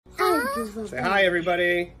under the Say bed. hi,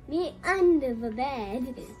 everybody. Me under the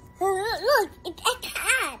bed. Look, it's a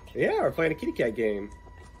cat. Yeah, we're playing a kitty cat game.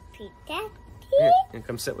 Cat. Here, and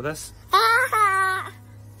come sit with us. Ah.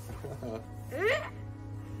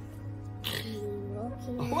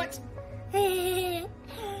 What?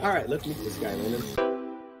 All right, let's meet this guy, Landon.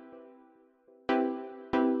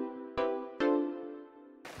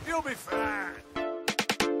 You'll be fine.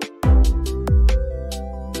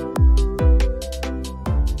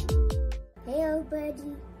 Hello,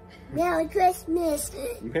 buddy. Merry Christmas.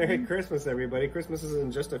 Merry Christmas, everybody. Christmas is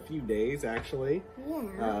in just a few days, actually.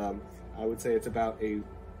 Yeah. I would say it's about a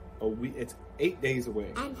week. It's 8 days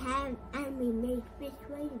away. And we made this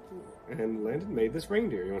reindeer. And Landon made this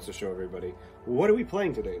reindeer. He wants to show everybody. What are we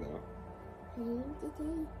playing today, though? Playing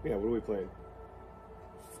today. Yeah, what are we playing?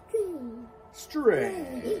 Stray.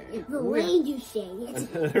 Stray. The reindeer say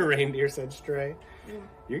it. The reindeer said stray. Yeah.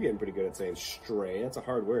 You're getting pretty good at saying stray. That's a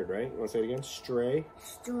hard word, right? You want to say it again? Stray.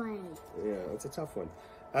 Stray. Yeah, that's a tough one.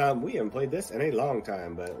 We haven't played this in a long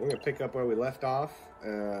time, but we're gonna pick up where we left off.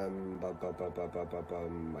 I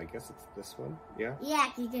guess it's this one. Yeah.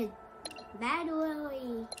 Yeah, because battle.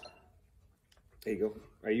 There you go.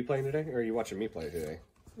 Are you playing today, or are you watching me play today?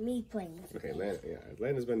 Me playing. Okay,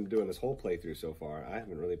 Landon's been doing this whole playthrough so far. I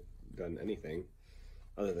haven't really done anything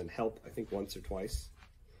other than help, I think, once or twice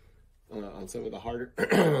on some of the harder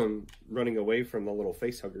running away from the little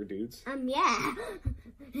face hugger dudes. Yeah.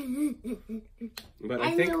 But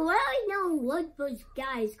I think I really know what those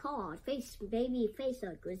guys called. Baby face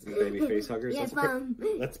huggers. Baby face huggers. Yeah,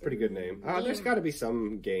 that's a pretty good name. Yeah. There's got to be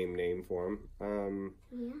some game name for them.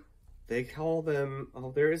 Yeah. They call them.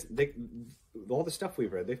 Oh, all the stuff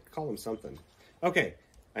we've read. They call them something. Okay,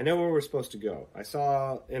 I know where we're supposed to go. I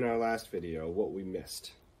saw in our last video what we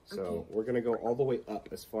missed. So we're gonna go all the way up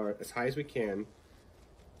as high as we can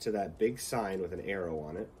to that big sign with an arrow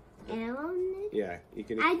on it. Arrow on it? Yeah, you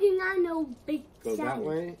can. I do not know big go sign. that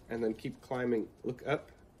way and then keep climbing. Look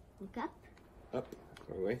up. Look up. Up.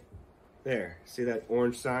 Wrong way. There. See that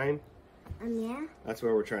orange sign? Yeah. That's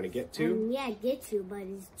where we're trying to get to. Yeah, get to, but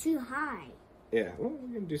it's too high. Yeah. Well,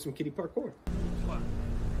 we're gonna do some kitty parkour.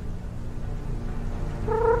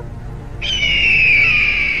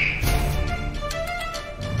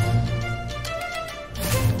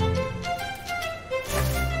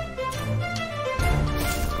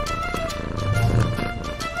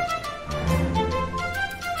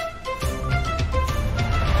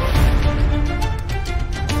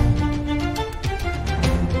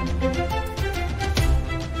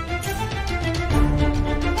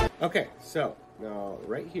 Okay, so now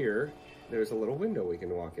right here, there's a little window we can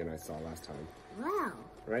walk in. I saw last time. Wow.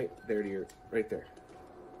 Right there to your, right there.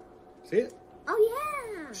 See it? Oh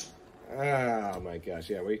yeah. Oh my gosh,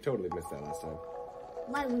 yeah, we totally missed that last time.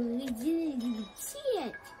 Why we didn't even see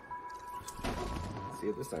it? See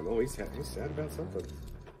it this time. Oh, he's sad about something.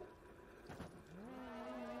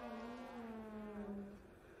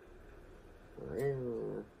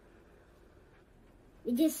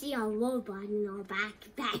 We just see our robot in our back.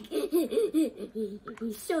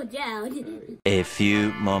 He's so down. A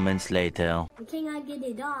few moments later. We cannot get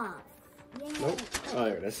it off. Yeah. Nope. Oh,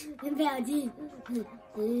 there it is. About it.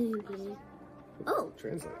 Okay. Oh.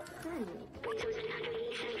 Translate. Finally.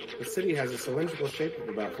 The city has a cylindrical shape of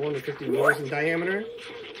about 450 meters in diameter.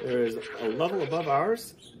 There is a level above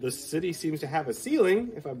ours. The city seems to have a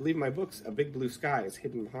ceiling. If I believe my books, a big blue sky is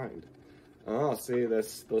hidden behind. Oh, see,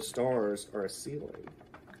 those stars are a ceiling.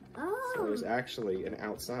 Oh. So there's actually an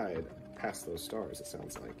outside past those stars, it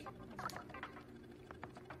sounds like.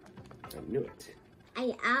 I knew it.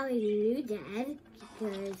 I already knew that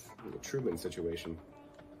because... The Truman situation.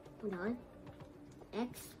 Hold on.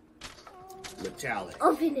 X. Metallic.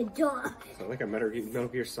 Open the door. So like a Metal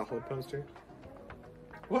Gear Solid poster?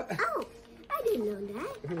 What? Oh, I didn't know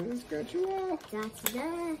that. Scratch you off. That's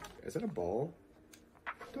the... Is that a ball?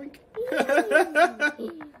 Doink.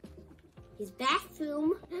 His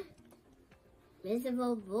bathroom.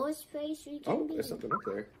 Visible voice space we can Oh, be. there's something up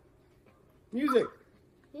there. Music.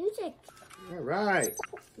 Music. All right.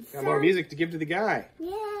 Got more music to give to the guy.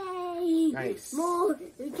 Yay. Nice. More.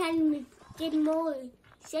 We can get more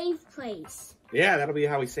safe place. Yeah, that'll be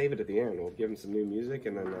how we save it at the end. We'll give him some new music,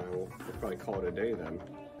 and then we'll probably call it a day then.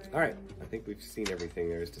 All right. I think we've seen everything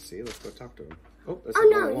there is to see. Let's go talk to him. Oh, there's Oh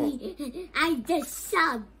something on the wall. no, I just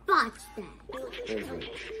saw botched that. There's one.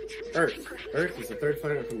 Earth. Earth is the third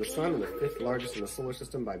planet from the sun and the fifth largest in the solar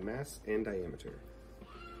system by mass and diameter.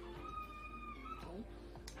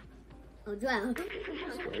 Oh, wow.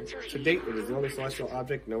 To date, it is the only celestial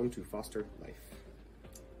object known to foster life.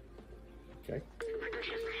 Okay.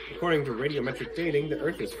 According to radiometric dating, the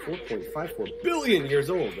Earth is 4.54 billion years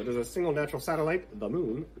old. It is a single natural satellite, the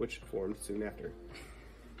Moon, which formed soon after.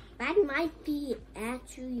 That might be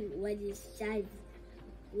actually what is said.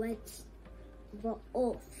 What's the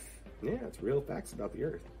Earth? Yeah, it's real facts about the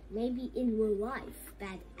Earth. Maybe in real life,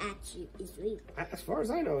 that actually is real. As far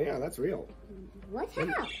as I know, yeah, that's real. What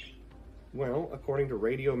how? Well, according to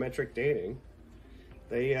radiometric dating,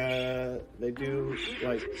 they do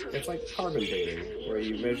like it's like carbon dating, where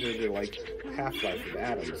you measure the like half-life of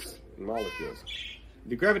atoms and molecules.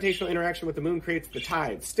 The gravitational interaction with the Moon creates the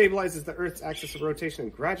tides, stabilizes the Earth's axis of rotation,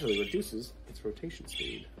 and gradually reduces its rotation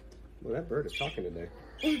speed. Well, that bird is talking today.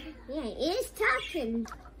 Yeah, it is talking.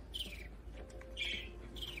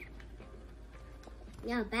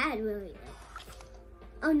 Yeah, bad really.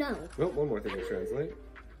 Oh no. Oh, one more thing to translate.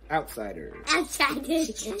 Outsiders.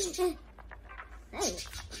 Outsiders. Hey,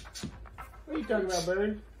 What are you talking about,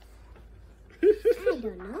 bird? I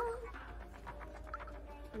don't know.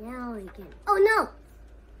 Now we can. Oh no!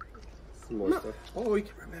 Some more stuff. Oh, you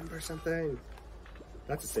can remember something.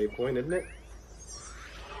 That's a save point, isn't it?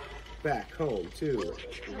 Back home, too.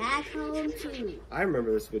 Back home too. I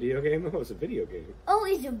remember this video game. Oh, it's a video game. Oh,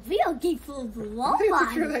 it's a real game full of Look at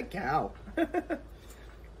robots. that cow.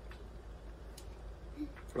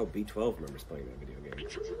 Oh, B12 remembers playing that video game.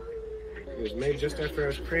 It was made just after I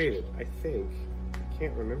was created, I think. I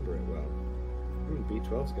can't remember it well.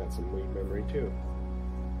 B12's got some weird memory, too.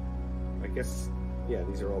 I guess, yeah,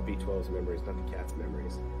 these are all B12's memories, not the cat's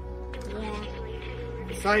memories. Yeah.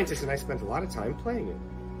 The scientist and I spent a lot of time playing it.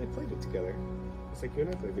 They played it together. It's like you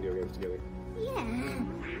and I play video games together. Yeah.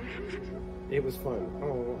 It was fun.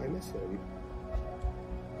 Oh, I miss him.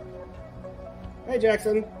 Hey,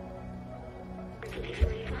 Jackson.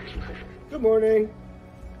 Good morning.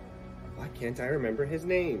 Why can't I remember his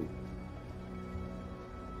name?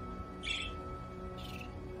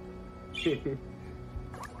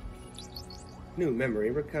 New memory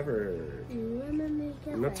recovered.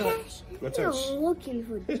 No touch. No touch. I'm looking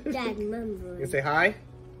for that memory. You say hi?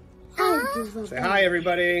 Under the Say bed. hi,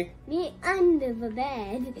 everybody. Me under the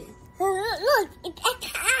bed. Look, it's a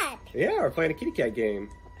cat. Yeah, we're playing a kitty cat game.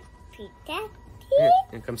 Cat. Here,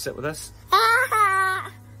 and come sit with us.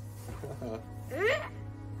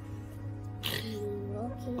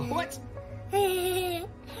 What?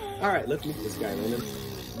 All right, let's meet this guy, Landon.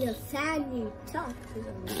 Your family talk to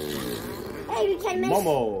them. Hey, we can miss.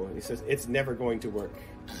 Momo. He says, it's never going to work.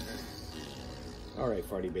 All right,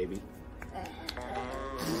 farty baby.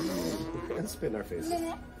 Spit in our faces.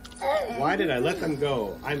 Why did I let them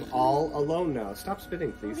go? I'm all alone now. Stop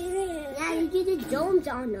spitting, please. Now you get the domes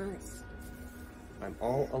on us. I'm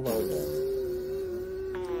all alone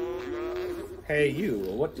now. Hey, you.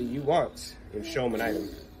 What do you want? And show him an item.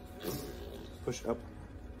 Push up.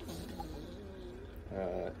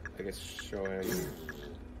 I guess show him.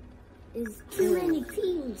 There's too many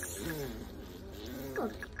things.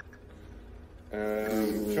 Look.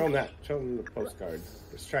 Show him that. Show him the postcard.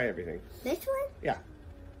 Let's try everything. This one? Yeah.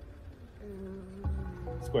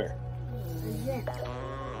 Square. Yeah.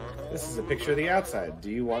 This is a picture of the outside. Do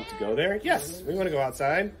you want to go there? Yes, we want to go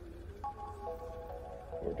outside.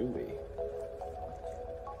 Or do we?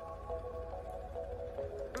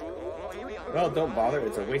 Well, don't bother.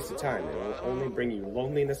 It's a waste of time. It will only bring you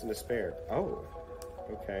loneliness and despair. Oh,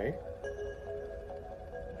 okay.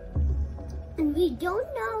 And we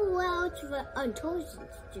don't know what else the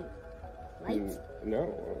Untosens do, right? No,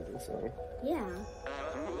 I don't think so. Yeah.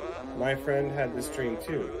 My friend had this dream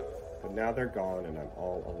too, but now they're gone and I'm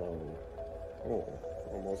all alone. Oh,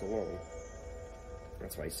 almost alone.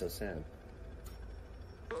 That's why he's so sad.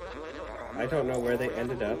 I don't know where they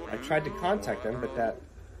ended up. I tried to contact them, but that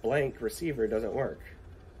blank receiver doesn't work.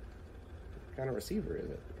 What kind of receiver is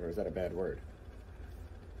it? Or is that a bad word?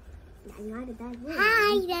 Not a bad word.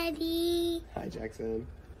 Hi, Daddy. Hi, Jackson.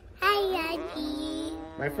 Hi, Daddy.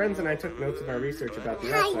 My friends and I took notes of our research about the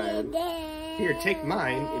Hi, outside. Daddy. Here, take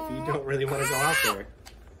mine if you don't really want to go out there.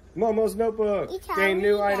 Momo's notebook. It's Gain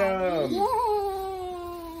new already item.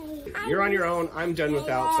 Yay. You're on your own. I'm done with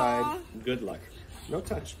outside. Good luck. No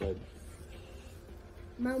touch, bud.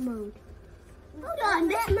 Momo. Hold on,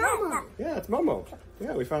 that's Momo. Yeah, it's Momo.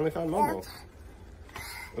 Yeah, we finally found Momo.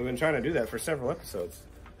 We've been trying to do that for several episodes.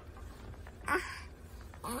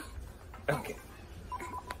 Okay.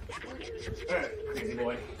 Alright, crazy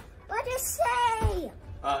boy. What does it say?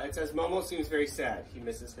 It says Momo seems very sad. He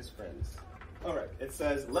misses his friends. Alright, it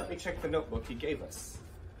says, let me check the notebook he gave us.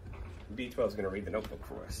 B12 is going to read the notebook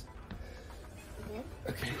for us.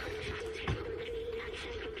 Okay.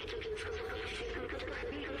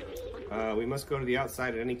 We must go to the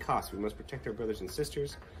outside at any cost. We must protect our brothers and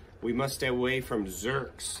sisters. We must stay away from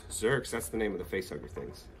Zerks. Zerks, that's the name of the facehugger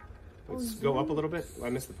things. Let's go up a little bit. I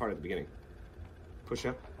missed the part at the beginning. Push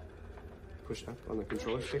up. Push up on the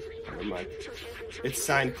controller stick. Never mind. It's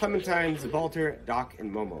signed Clementine, Zabalter, Doc,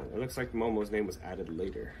 and Momo. It looks like Momo's name was added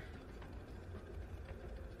later.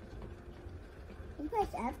 You press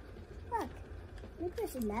F. Look. You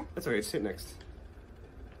press left. That's alright, sit next.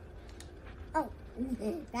 Oh,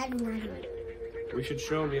 that is not good. We should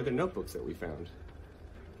show him the other notebooks that we found.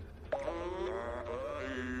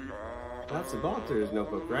 That's Zabalter's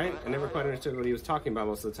notebook, right? I never quite understood what he was talking about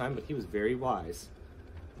most of the time, but he was very wise.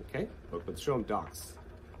 Okay, look, let's show him Doc's.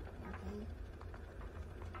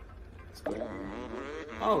 Okay.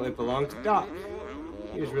 Oh, it belonged to Doc.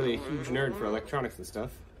 He was really a huge nerd for electronics and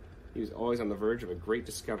stuff. He was always on the verge of a great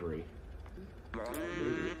discovery.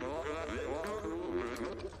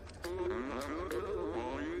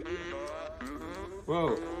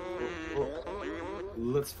 Whoa. Whoa.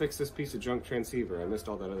 Let's fix this piece of junk transceiver. I missed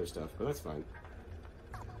all that other stuff, but that's fine.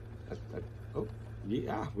 Oh,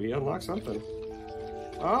 yeah, we unlocked something.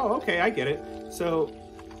 Oh, okay, I get it. So,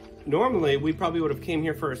 normally, we probably would have came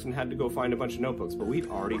here first and had to go find a bunch of notebooks, but we'd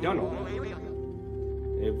already done all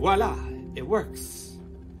that. Et voila! It works!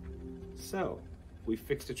 So, we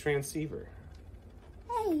fixed a transceiver.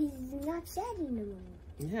 Hey, he's not sad anymore.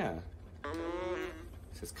 Yeah. He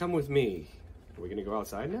says, come with me. Are we gonna go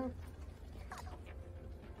outside now?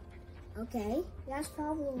 Okay, let's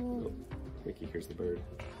follow. Oh, Ricky, here's the bird.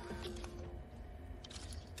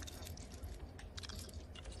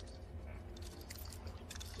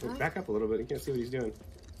 Wait, back up a little bit, you can't see what he's doing.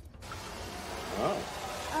 Oh.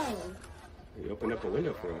 Oh. He opened up a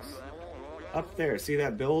window for us. Up there, see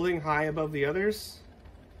that building high above the others?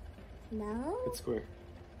 No? It's square.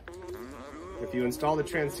 If you install the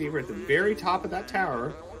transceiver at the very top of that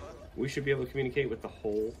tower, we should be able to communicate with the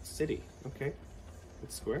whole city. Okay,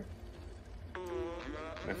 it's square.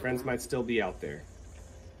 My friends might still be out there.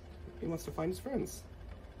 He wants to find his friends.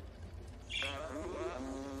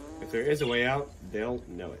 If there is a way out, they'll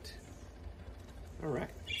know it.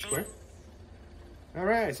 Alright, square.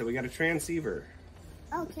 Alright, so we got a transceiver.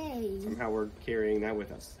 Okay. Somehow we're carrying that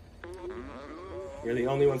with us. You're the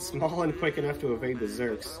only one small and quick enough to evade the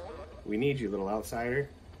Zerks. We need you, little outsider.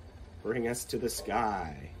 Bring us to the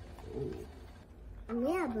sky. Ooh.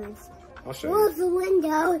 Yeah, but... I'll show close you. the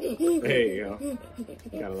window. There you go.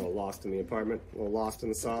 Got a little lost in the apartment. A little lost in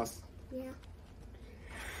the sauce. Yeah.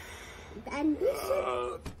 And this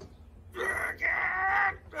is...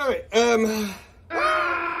 Alright, Yeah,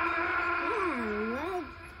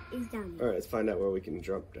 what is down there? Alright, let's find out where we can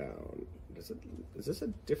jump down. Is this a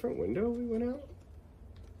different window we went out?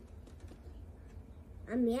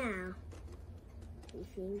 Yeah. You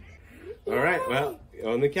think? Alright, well,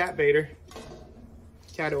 on the cat baiter.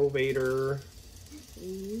 Cat-o-vator.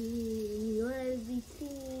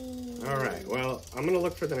 Alright, well, I'm gonna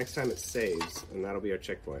look for the next time it saves, and that'll be our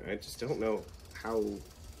checkpoint. I just don't know how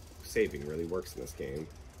saving really works in this game.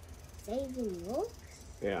 Saving works?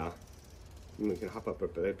 Yeah. We can hop up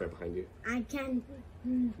right behind you. I can...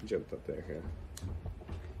 Jump up there, yeah.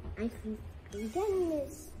 I can get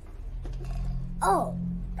this. Oh,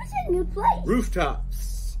 that's a new place.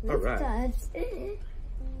 Rooftops! Alright. Rooftops.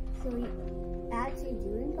 So we actually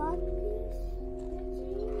doing God please?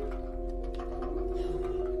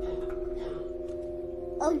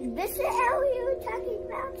 Oh, this is how we were talking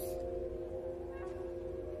about?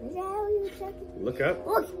 Is that how we were talking? Look up.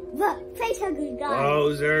 Look, the facehugger guy.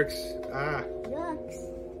 Oh, Zerks. Ah. Looks.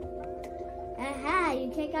 Aha, you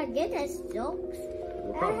can't get us, jokes.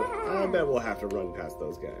 We'll probably, I bet we'll have to run past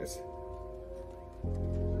those guys.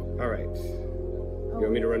 Alright. You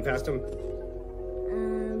want me to run past them?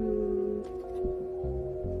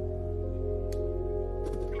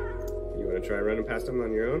 You want to try running past them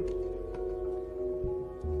on your own?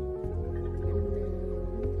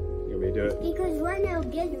 You want me to do it? Because we're no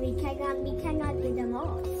good, we cannot get them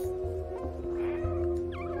off.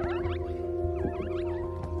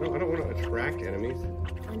 No, I don't want to attract enemies.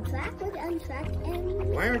 Untrack with untracked enemies.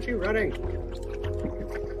 Why aren't you running?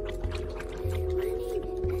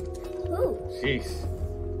 Oh. Jeez.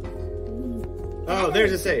 Oh,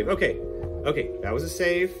 there's a save. Okay. Okay, that was a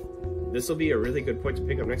save. This will be a really good point to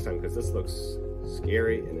pick up next time because this looks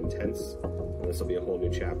scary and intense. And this will be a whole new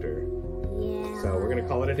chapter. Yeah. So we're going to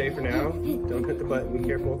call it a day for now. Don't hit the button.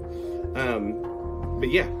 Careful. But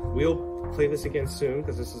yeah, we'll play this again soon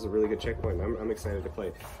because this is a really good checkpoint. I'm excited to play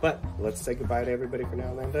it. But let's say goodbye to everybody for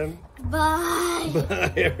now, then. Bye.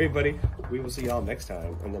 Bye, everybody. We will see y'all next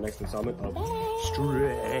time in the next installment of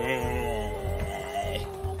Stray.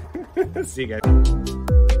 See you guys.